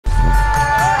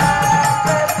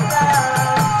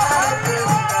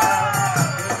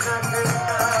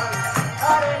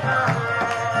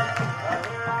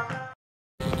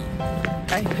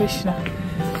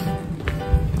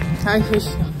Hare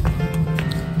Krishna.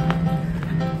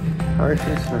 Hare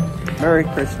Krishna. Merry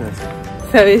Christmas.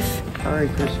 So it's Hare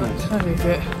Krishna. what time is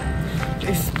it?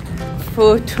 It's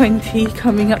 4:20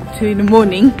 coming up to in the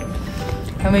morning,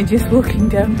 and we're just walking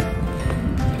down.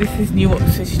 This is New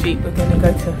Oxford Street. We're going to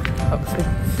go to Oxford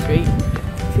Street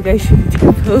to go to the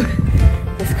temple.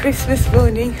 It's Christmas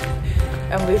morning,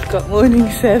 and we've got morning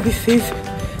services.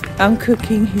 I'm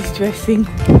cooking, he's dressing.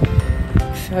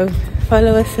 So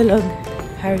follow us along.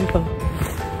 Haribo.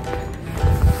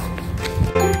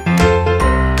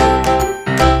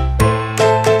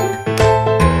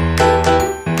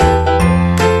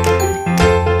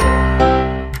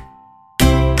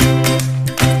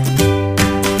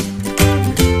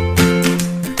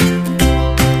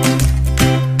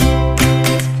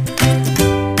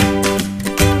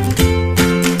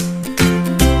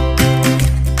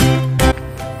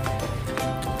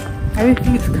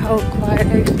 Everything's quiet,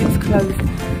 everything's closed.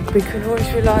 We can always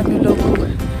rely on the local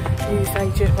news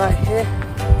agent right here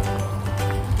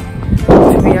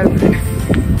to be open.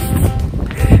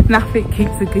 Nothing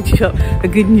keeps a good shop, a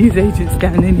good news agent's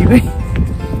down anyway.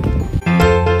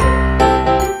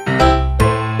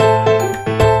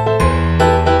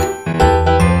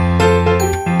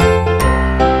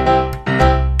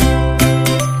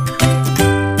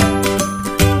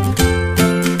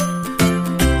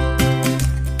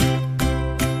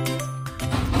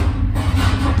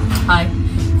 Hi,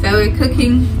 so we're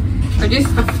cooking.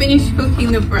 I finished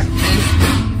cooking the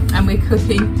breakfast, and we're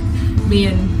cooking, me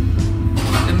and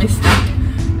the mister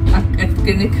are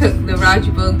gonna cook the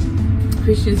Rajabug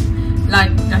Krishna's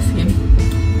lunch, that's him,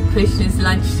 Krishna's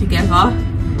lunch together.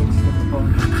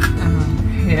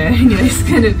 Yeah, anyway, it's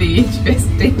gonna be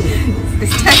interesting.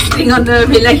 It's testing on the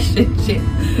relationship.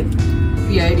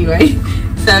 Yeah, anyway,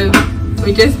 so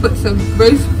we just put some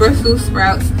roast Brussels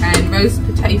sprouts and roast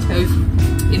potatoes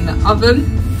in the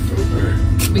oven.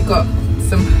 We got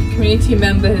some community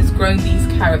member has grown these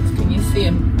carrots. Can you see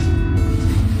them?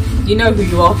 You know who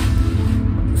you are.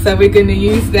 So we're going to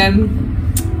use them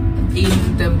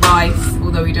in the rice,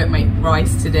 although we don't make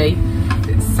rice today.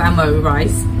 It's samo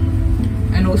rice,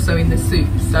 and also in the soup.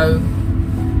 So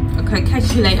okay,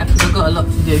 catch you later because I've got a lot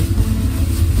to do.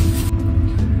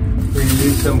 We're gonna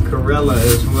do some Karela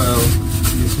as well.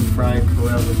 Do some fried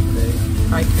Karela today.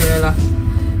 Fried Karela.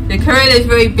 The Karela is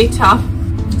very bitter.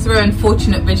 It's a very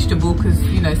unfortunate vegetable because,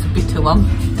 you know, it's a bitter one.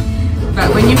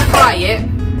 But when you fry it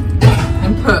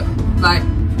and put like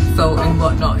salt and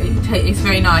whatnot, it's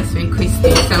very nice, very crispy.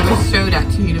 So we'll show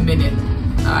that to you in a minute.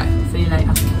 Alright, see you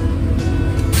later.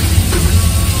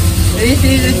 So this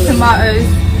is the tomatoes.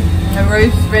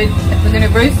 We're going to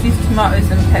roast these tomatoes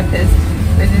and peppers.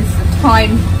 This is the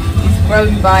thyme is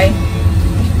grown by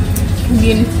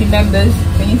community members.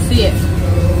 Can you see it?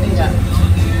 See that?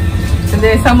 So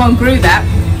there, someone grew that,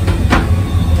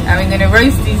 and we're going to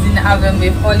roast these in the oven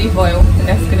with olive oil, and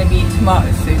that's going to be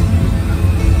tomato soup.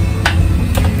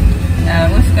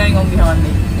 What's going on behind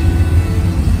me?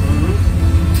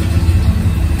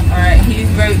 Alright,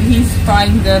 he's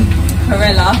frying the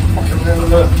Karela.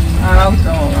 Oh,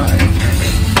 alright.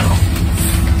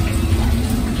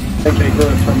 I think they grew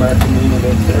it from our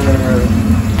community.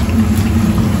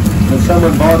 But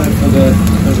someone bought it for the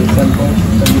temple,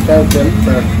 and we thank them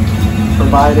for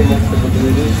providing it for the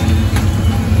devotees.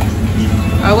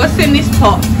 What's in this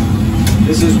pot?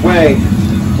 This is whey.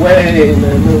 Whey,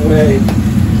 man, no whey.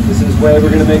 This is whey.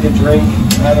 We're going to make a drink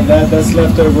out of that. That's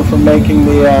left over from making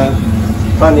the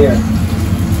paneer,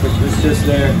 which was just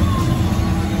there.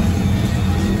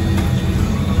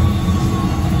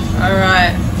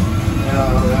 Alright.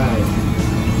 Alright.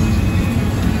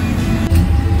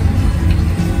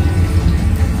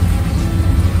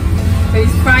 So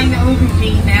he's frying the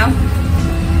aubergine now.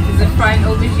 There's a frying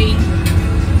aubergine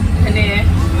paneer.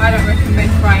 I don't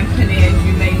recommend frying paneer, as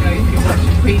you may know if you watched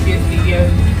the previous video.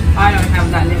 I don't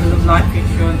have that level of life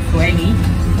insurance for any,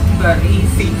 but he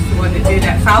seems to want to do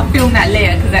that. So I'll film that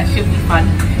later because that should be fun.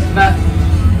 But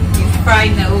he's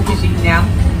frying the aubergine now.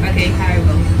 Okay,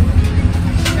 terrible.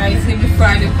 Now he's going to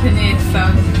fry the paneer, so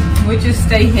we'll just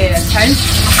stay here, okay?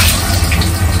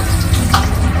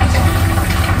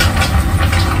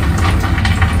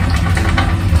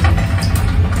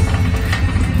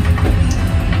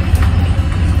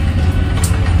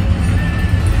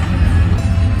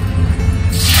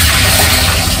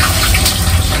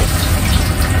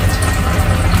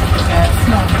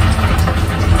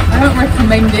 I don't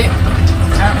recommend it.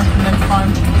 I don't recommend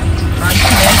frying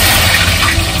paneer.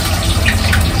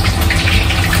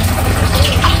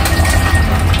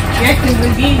 Yeah, because the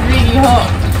ghee is really hot.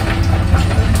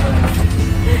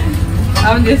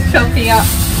 I'm just chopping up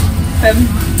some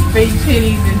green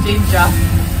chilies and ginger.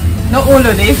 Not all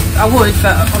of this, I would,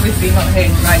 but obviously not here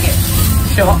because I get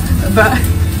shot. But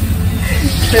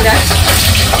so that's.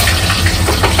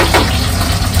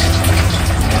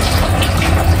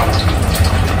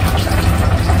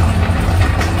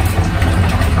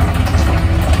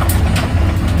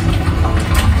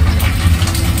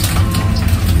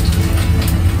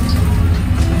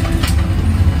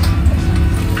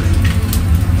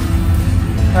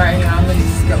 Right, I'm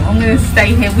going to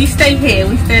stay here. We stay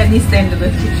at this end of the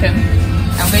kitchen,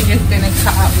 and we're just going to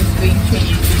cut up this green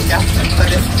chili ginger and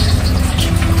put it.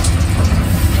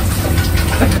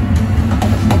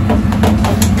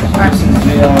 This is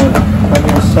the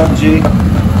paneer sabji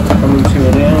coming to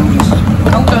an end. Just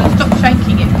hold on, stop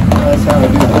shaking it. That's how I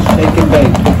do this. Shake and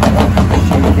bake.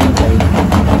 Shake and bake.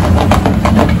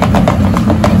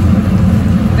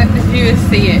 Let the viewers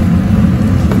see it.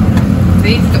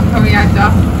 See, it's got coriander,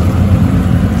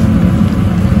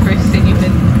 fresh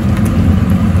cinnamon.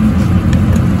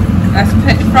 That's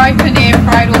fried paneer,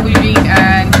 fried aubergine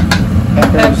and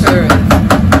peppers.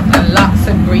 And lots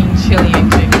of green chili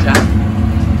and ginger.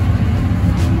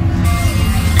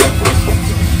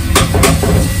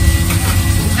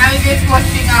 Now we're just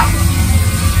washing up.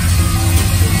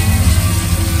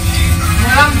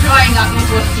 While I'm drying up, he's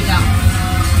washing up.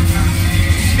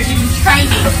 He's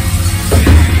training.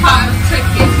 Part of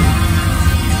cooking.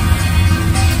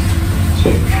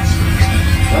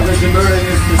 Robert De Mura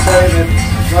used to say that,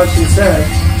 well, she said,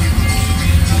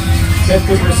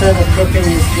 50% of cooking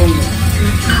is cleaning.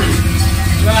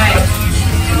 Right.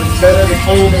 It's better to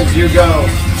clean as you go.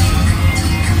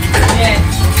 Yes.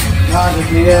 Not at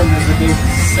the end there's a big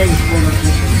sink full of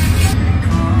dishes.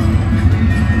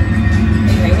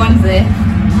 Anyway, one's there.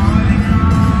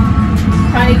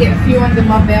 Trying to get a few under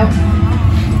my belt.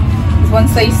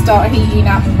 Once they start heating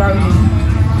up and rolling,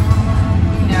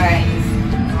 you know how it is.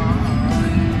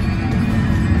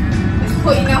 Just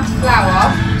put enough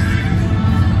flour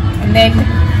and then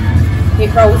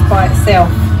it rolls by itself,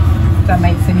 if that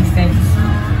makes any sense.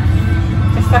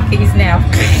 Just like it is now.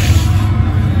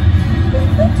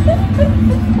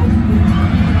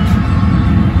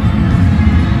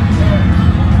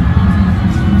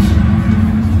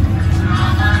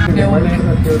 No, I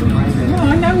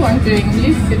know what I'm doing. I'm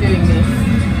used to doing this.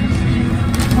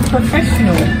 I'm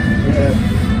professional. Yeah.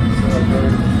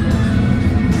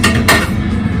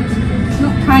 It's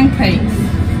not pancakes.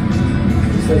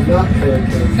 You said not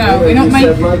pancakes. No, we're not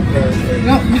making. Like pancakes.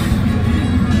 Not.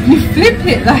 You flip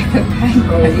it like a pancake.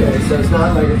 Okay, so it's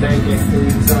not like a pancake. So you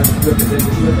decide to flip it, then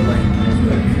you flip it like a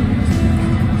pancake.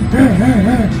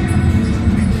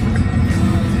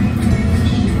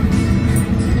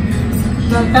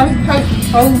 So don't poke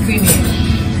holes in it.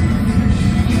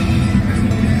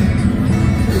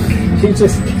 You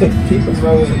just keep it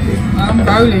rolling. I'm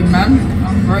rolling, man.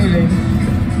 I'm rolling.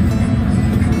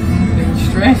 I'm being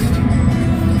stressed.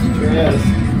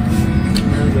 Stressed.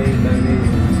 I mean.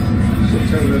 Should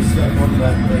turn this stuff on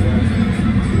back there.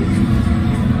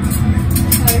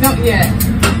 No, not yet.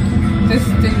 Just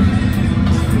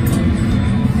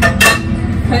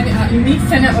turn it up. You need to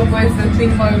turn it up, otherwise the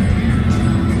thing won't.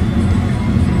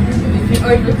 If you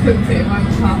overcooked it, it won't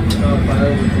come. Oh, if I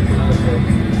overcooked it,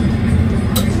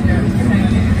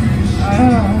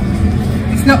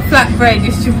 oh. It's not flatbread,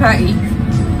 it's chapati.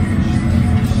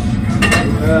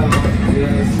 well,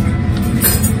 yes.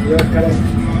 You're correct.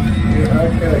 You are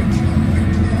correct.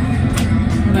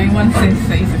 Well, in one sense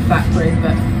it's a flatbread,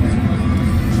 but...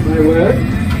 My word?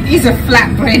 It is a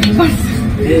flatbread in one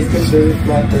sense. It is considered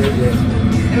flatbread, yes.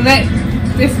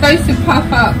 They're supposed to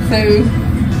puff up, so...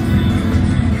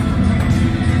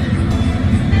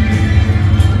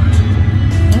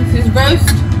 This is roast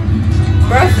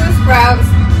Brussels sprouts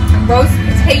and roast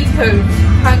potatoes.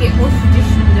 Can't get more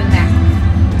traditional than that.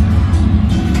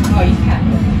 Oh, you can.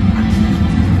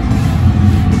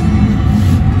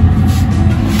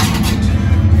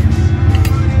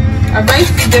 I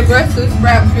roasted the Brussels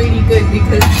sprouts really good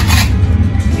because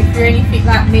if you're anything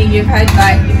like me, you've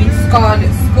been scarred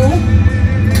at school.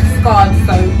 Scarred,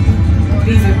 so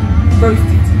these are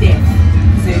roasted to death.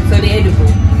 So they're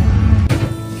edible.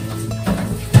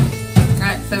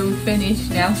 So we're finished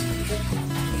now.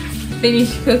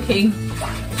 Finished cooking.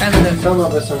 Some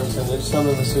of us aren't finished. Some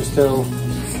of us are still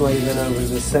slaving over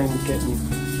the sink, getting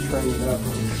trained up.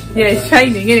 Yeah, it's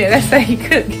training, isn't it? That's how you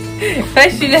cook.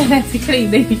 First you learn how to clean,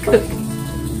 then you cook.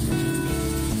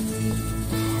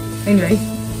 Anyway,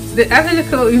 have a look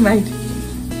at what we made.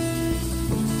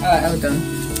 Alright, hold on.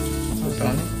 Hold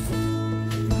on.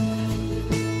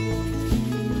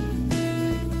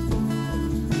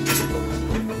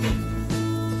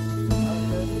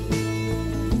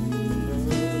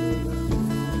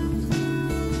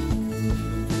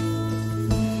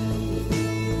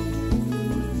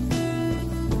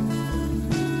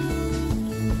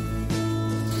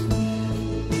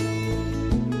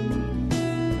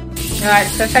 Alright,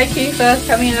 so thank you for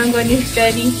coming along on this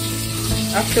journey.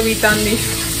 After we've done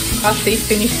this, after he's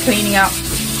finished cleaning up, I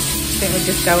think we'll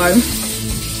just go home.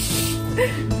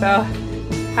 So,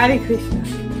 Hare Krishna.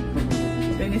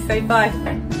 Do you want to say bye?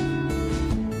 Bye.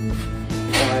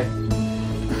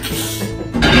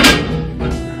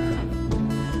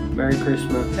 Merry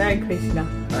Krishna. Merry Krishna.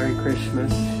 Merry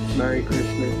Christmas. Merry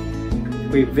Christmas.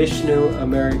 We Vishnu a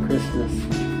Merry Christmas.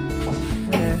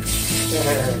 Yeah.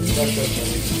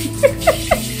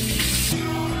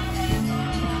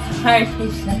 Hare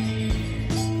Krishna.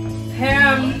 Here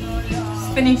I'm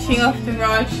finishing off the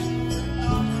Raj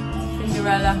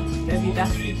Cinderella Devi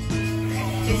Dasi.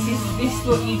 This is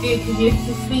what you do, because you have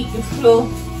to sweep the floor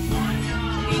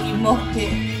and then you mop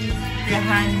it with your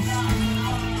hands.